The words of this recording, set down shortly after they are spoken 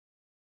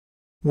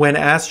When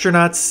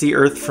astronauts see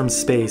Earth from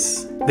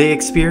space, they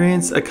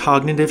experience a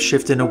cognitive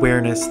shift in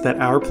awareness that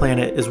our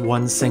planet is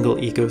one single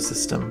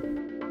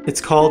ecosystem.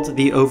 It's called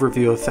the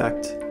overview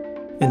effect,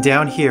 and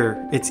down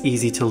here, it's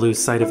easy to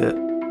lose sight of it.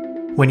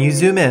 When you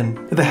zoom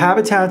in, the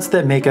habitats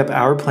that make up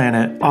our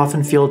planet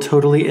often feel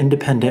totally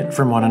independent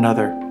from one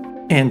another,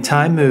 and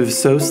time moves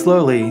so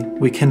slowly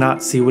we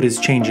cannot see what is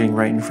changing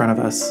right in front of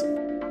us.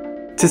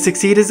 To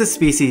succeed as a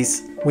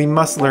species, we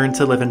must learn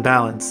to live in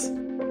balance.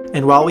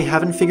 And while we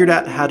haven't figured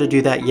out how to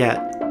do that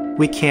yet,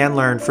 we can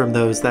learn from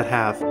those that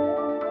have.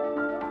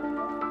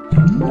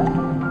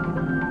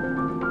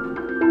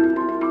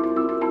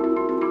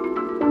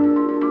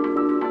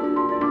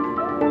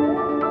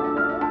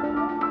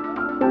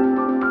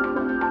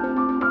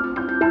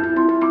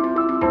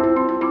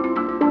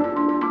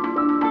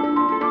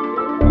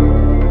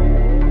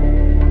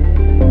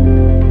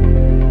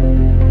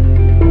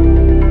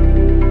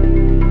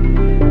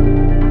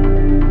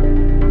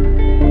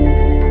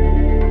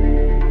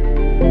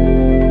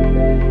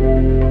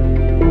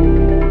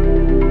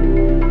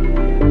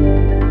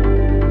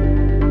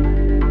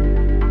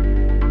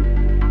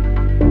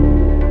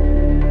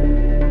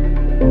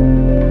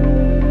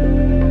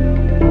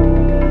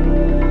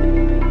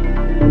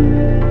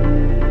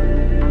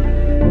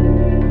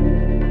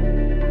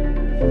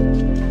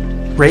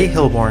 Ray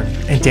Hilborn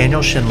and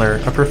Daniel Schindler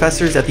are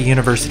professors at the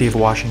University of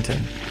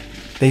Washington.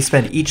 They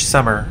spend each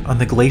summer on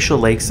the glacial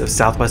lakes of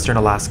southwestern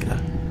Alaska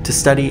to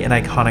study an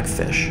iconic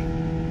fish,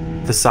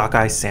 the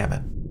sockeye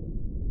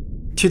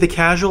salmon. To the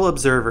casual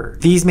observer,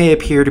 these may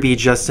appear to be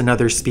just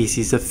another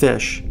species of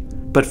fish,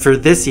 but for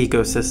this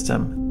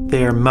ecosystem,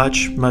 they are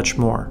much, much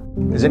more.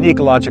 There's an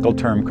ecological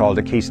term called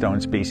a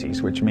keystone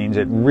species, which means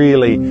it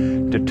really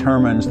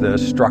determines the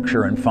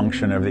structure and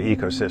function of the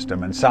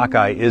ecosystem. And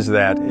sockeye is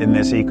that in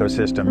this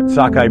ecosystem.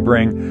 Sockeye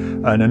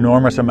bring an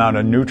enormous amount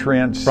of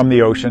nutrients from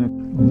the ocean.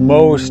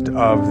 Most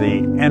of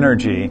the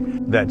energy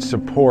that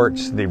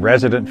supports the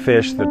resident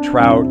fish, the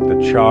trout,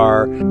 the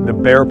char, the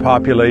bear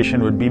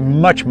population would be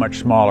much, much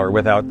smaller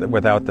without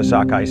the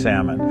sockeye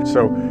salmon.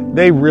 So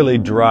they really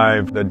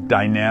drive the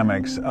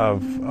dynamics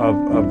of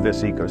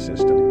this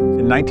ecosystem.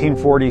 In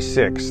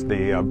 1946,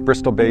 the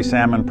Bristol Bay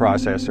salmon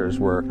processors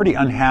were pretty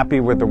unhappy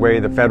with the way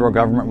the federal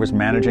government was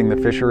managing the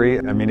fishery.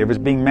 I mean, it was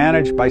being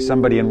managed by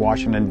somebody in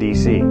Washington,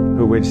 D.C.,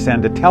 who would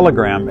send a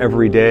telegram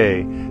every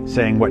day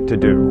saying what to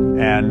do.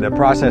 And the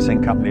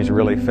processing companies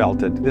really felt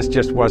that this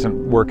just wasn't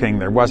working.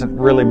 There wasn't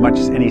really much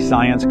any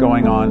science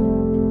going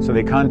on. So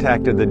they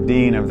contacted the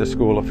dean of the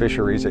School of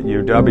Fisheries at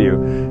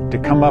UW to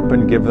come up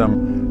and give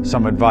them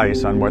some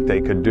advice on what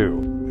they could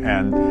do.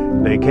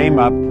 And they came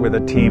up with a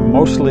team,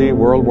 mostly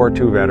World War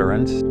II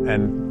veterans,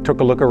 and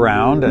took a look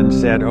around and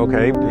said,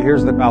 okay,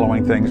 here's the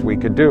following things we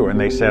could do. And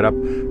they set up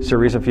a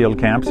series of field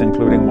camps,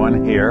 including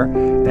one here,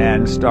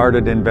 and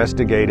started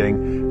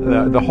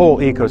investigating the whole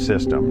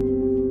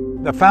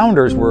ecosystem. The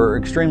founders were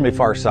extremely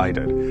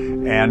far-sighted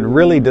and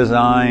really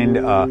designed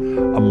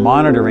a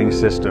monitoring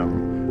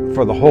system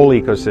for the whole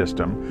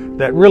ecosystem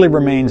that really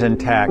remains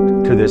intact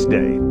to this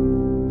day.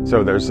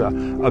 So there's a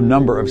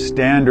number of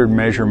standard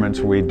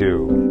measurements we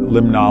do.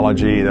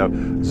 Limnology, the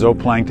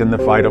zooplankton, the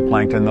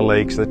phytoplankton, the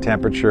lakes, the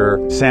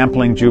temperature,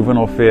 sampling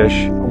juvenile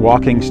fish,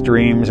 walking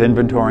streams,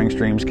 inventorying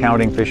streams,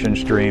 counting fish in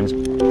streams.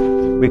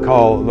 We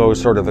call those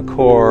sort of the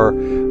core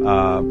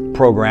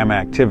program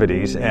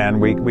activities, and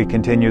we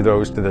continue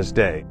those to this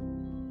day.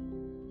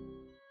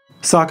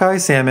 Sockeye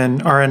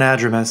salmon are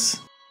anadromous,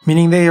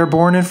 meaning they are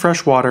born in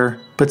fresh water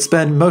but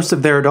spend most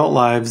of their adult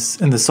lives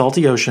in the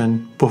salty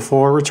ocean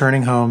before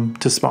returning home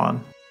to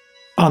spawn.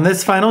 On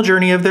this final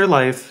journey of their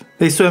life,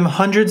 they swim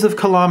hundreds of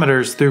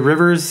kilometers through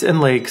rivers and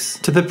lakes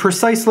to the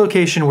precise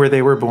location where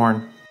they were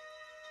born.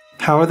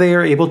 How they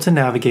are able to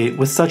navigate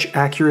with such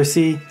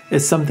accuracy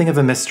is something of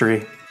a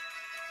mystery.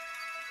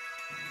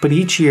 But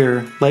each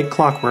year, like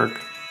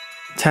clockwork,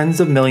 tens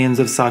of millions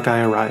of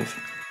sockeye arrive,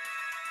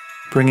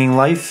 bringing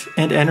life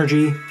and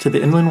energy to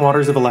the inland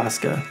waters of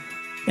Alaska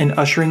and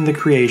ushering the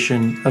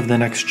creation of the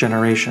next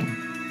generation.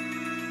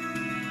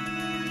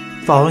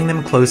 Following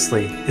them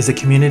closely is a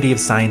community of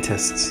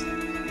scientists,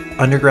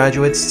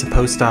 undergraduates to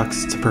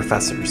postdocs to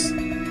professors.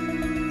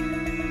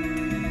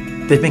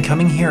 They've been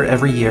coming here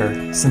every year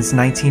since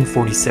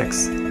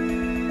 1946,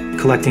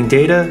 collecting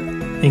data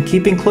and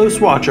keeping close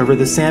watch over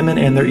the salmon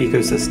and their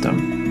ecosystem.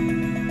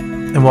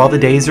 And while the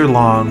days are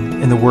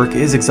long and the work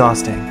is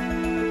exhausting,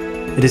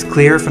 it is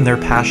clear from their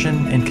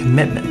passion and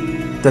commitment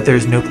that there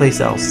is no place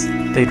else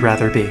they'd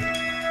rather be.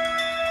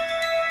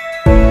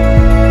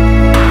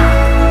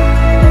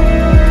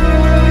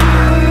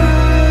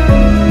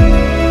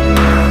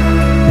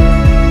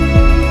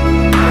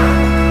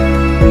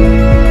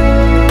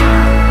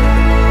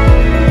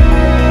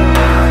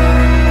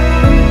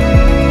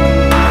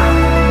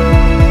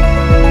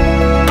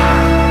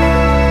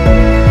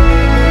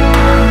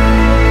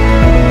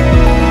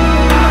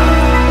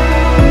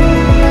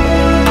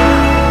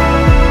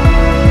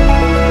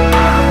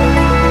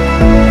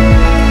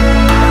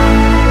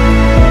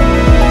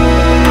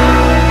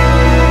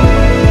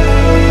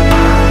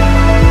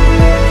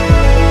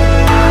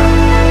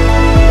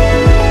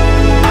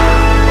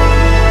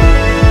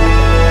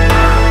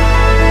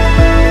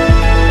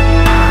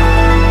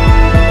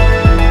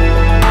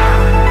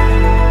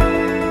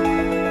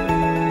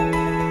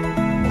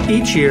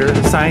 Each year,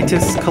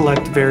 scientists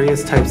collect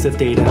various types of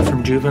data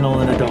from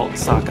juvenile and adult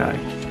sockeye.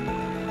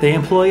 They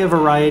employ a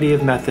variety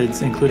of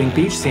methods, including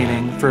beach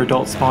seining for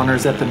adult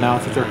spawners at the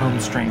mouth of their home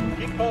stream.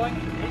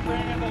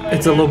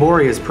 It's a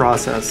laborious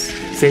process,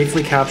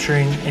 safely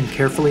capturing and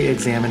carefully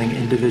examining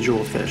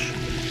individual fish,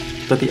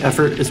 but the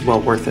effort is well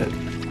worth it.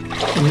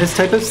 In this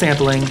type of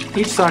sampling,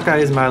 each sockeye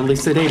is mildly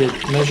sedated,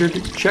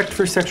 measured, checked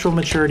for sexual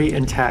maturity,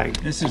 and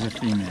tagged. This is a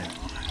female.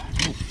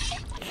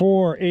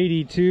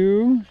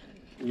 482,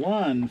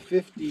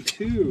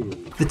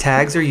 152. The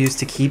tags are used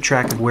to keep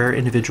track of where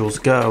individuals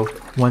go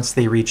once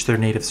they reach their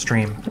native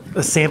stream.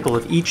 A sample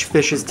of each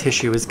fish's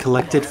tissue is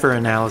collected for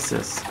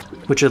analysis,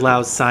 which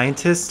allows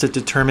scientists to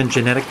determine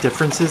genetic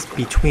differences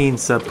between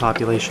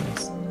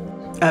subpopulations.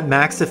 At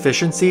max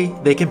efficiency,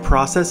 they can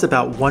process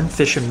about 1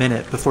 fish a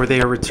minute before they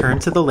are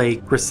returned to the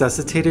lake,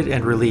 resuscitated,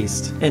 and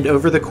released. And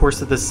over the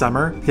course of the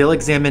summer, they'll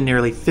examine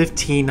nearly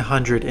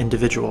 1,500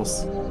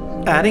 individuals.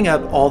 Adding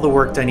up all the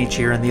work done each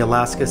year in the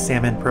Alaska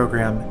Salmon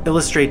Program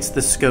illustrates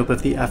the scope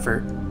of the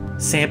effort.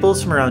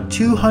 Samples from around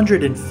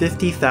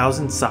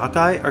 250,000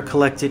 sockeye are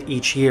collected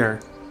each year,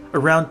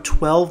 around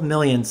 12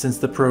 million since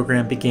the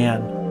program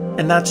began.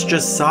 And that's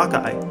just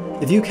sockeye.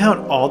 If you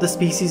count all the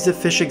species of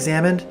fish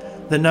examined,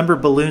 the number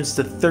balloons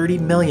to 30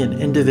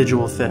 million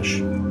individual fish.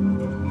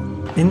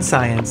 In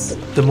science,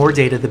 the more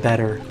data the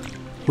better,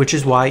 which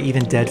is why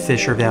even dead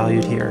fish are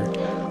valued here.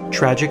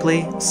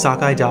 Tragically,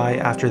 sockeye die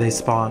after they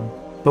spawn,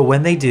 but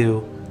when they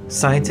do,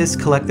 scientists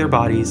collect their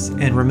bodies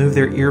and remove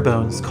their ear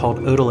bones called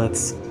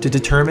otoliths to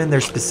determine their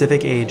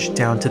specific age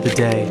down to the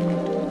day.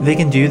 They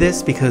can do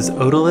this because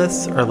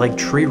otoliths are like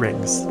tree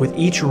rings, with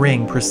each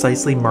ring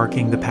precisely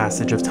marking the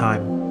passage of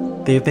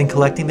time. They have been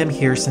collecting them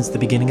here since the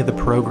beginning of the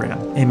program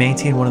and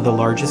maintain one of the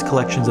largest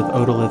collections of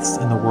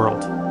otoliths in the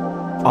world.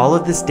 All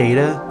of this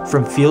data,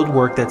 from field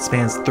work that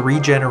spans 3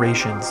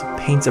 generations,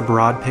 paints a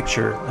broad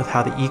picture of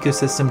how the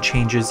ecosystem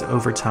changes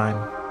over time.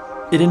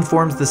 It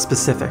informs the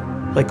specific,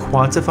 like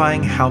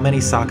quantifying how many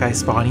sockeye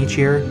spawn each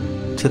year,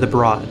 to the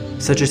broad,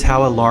 such as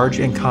how a large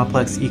and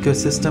complex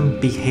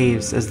ecosystem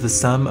behaves as the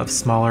sum of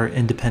smaller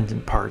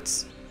independent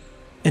parts.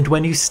 And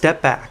when you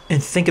step back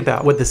and think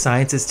about what the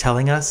science is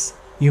telling us,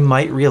 you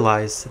might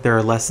realize there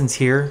are lessons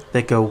here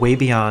that go way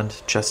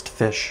beyond just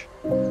fish.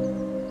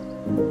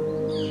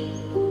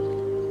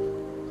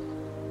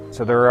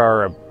 So there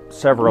are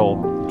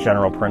several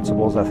general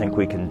principles I think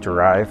we can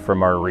derive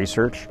from our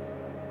research.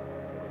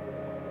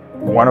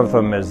 One of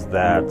them is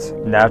that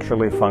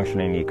naturally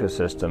functioning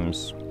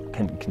ecosystems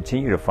can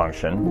continue to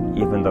function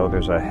even though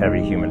there's a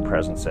heavy human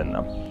presence in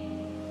them.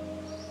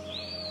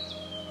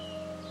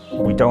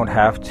 We don't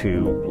have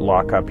to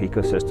lock up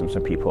ecosystems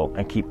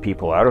and keep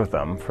people out of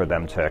them for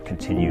them to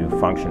continue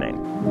functioning.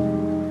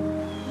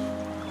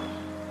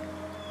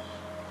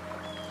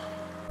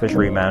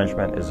 Fishery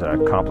management is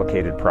a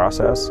complicated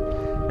process,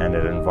 and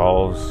it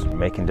involves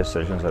making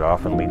decisions that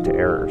often lead to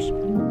errors.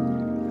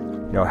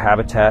 You know,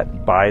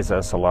 habitat buys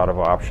us a lot of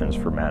options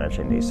for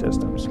managing these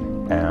systems.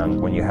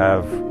 And when you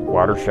have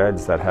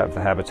watersheds that have the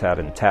habitat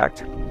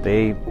intact,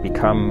 they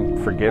become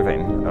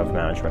forgiving of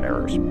management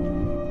errors.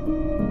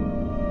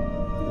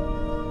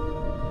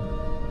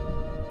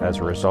 As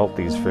a result,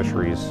 these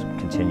fisheries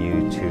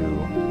continue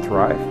to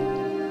thrive.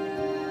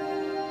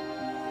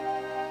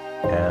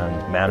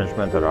 And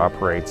management that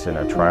operates in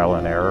a trial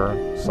and error,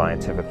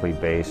 scientifically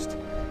based,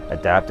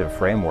 adaptive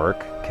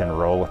framework can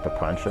roll with the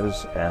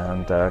punches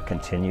and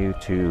continue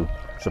to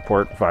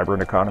support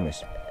vibrant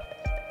economies.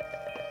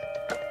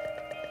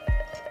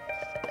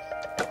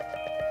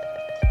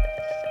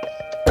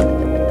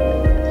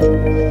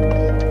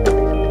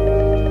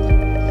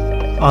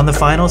 On the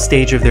final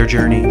stage of their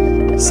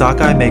journey,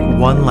 sockeye make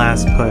one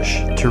last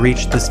push to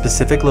reach the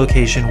specific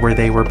location where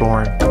they were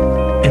born.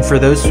 And for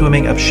those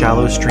swimming up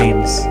shallow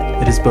streams,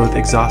 it is both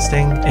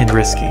exhausting and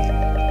risky.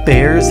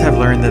 Bears have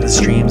learned that the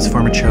streams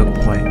form a choke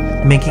point,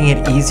 making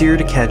it easier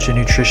to catch a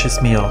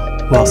nutritious meal,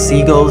 while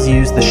seagulls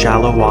use the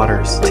shallow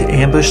waters to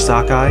ambush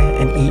sockeye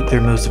and eat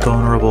their most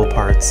vulnerable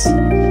parts.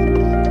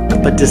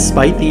 But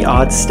despite the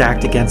odds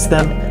stacked against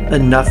them,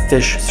 enough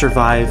fish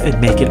survive and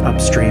make it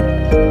upstream.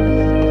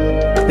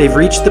 They've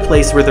reached the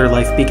place where their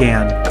life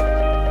began,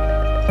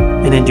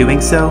 and in doing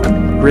so,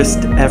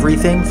 risked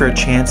everything for a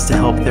chance to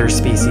help their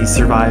species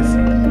survive.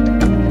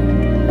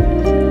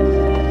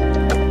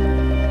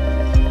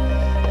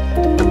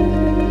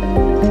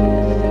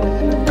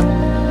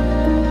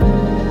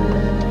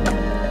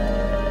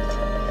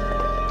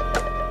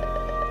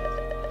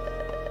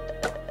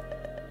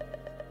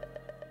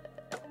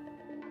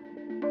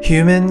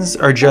 Humans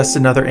are just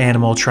another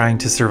animal trying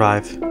to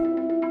survive.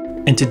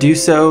 And to do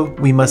so,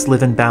 we must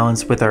live in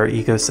balance with our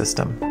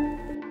ecosystem.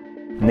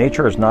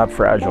 Nature is not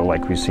fragile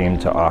like we seem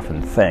to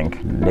often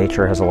think.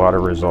 Nature has a lot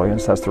of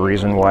resilience. That's the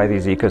reason why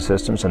these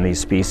ecosystems and these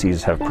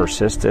species have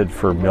persisted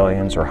for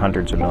millions or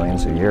hundreds of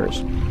millions of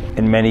years.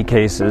 In many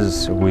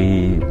cases,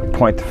 we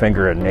point the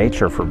finger at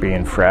nature for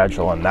being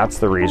fragile, and that's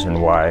the reason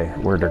why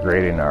we're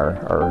degrading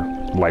our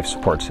life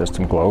support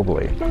system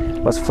globally.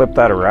 Let's flip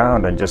that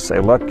around and just say,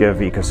 look, give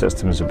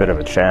ecosystems a bit of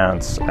a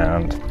chance,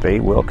 and they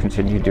will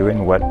continue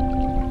doing what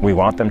we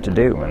want them to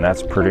do, and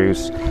that's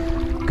produce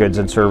goods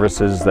and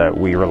services that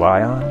we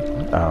rely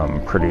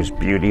on, produce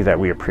beauty that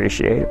we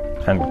appreciate,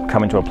 and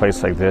coming to a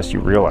place like this, you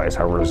realize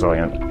how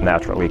resilient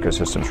natural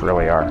ecosystems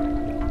really are.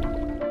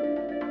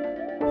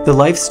 The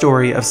life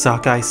story of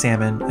sockeye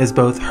salmon is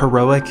both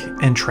heroic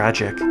and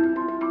tragic.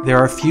 There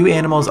are few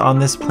animals on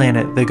this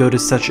planet that go to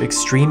such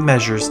extreme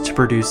measures to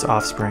produce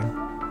offspring.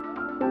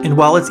 And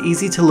while it's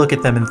easy to look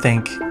at them and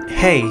think,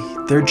 hey,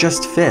 they're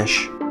just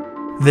fish,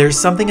 there's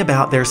something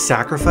about their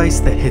sacrifice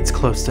that hits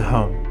close to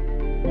home.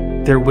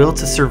 Their will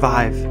to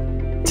survive,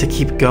 to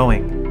keep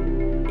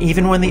going,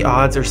 even when the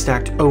odds are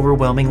stacked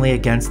overwhelmingly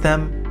against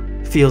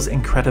them, feels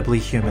incredibly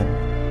human.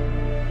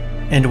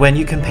 And when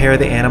you compare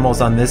the animals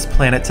on this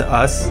planet to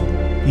us,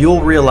 you'll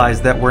realize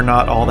that we're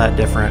not all that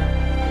different,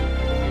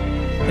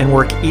 and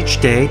work each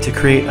day to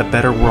create a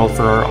better world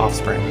for our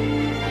offspring.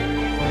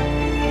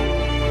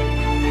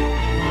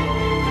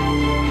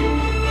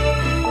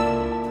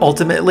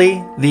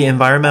 Ultimately, the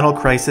environmental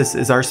crisis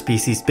is our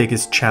species'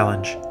 biggest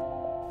challenge.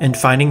 And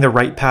finding the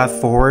right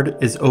path forward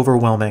is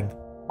overwhelming,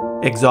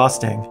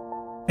 exhausting,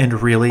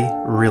 and really,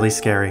 really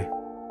scary.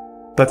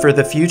 But for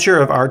the future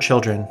of our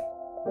children,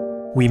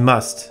 we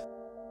must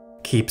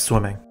keep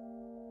swimming.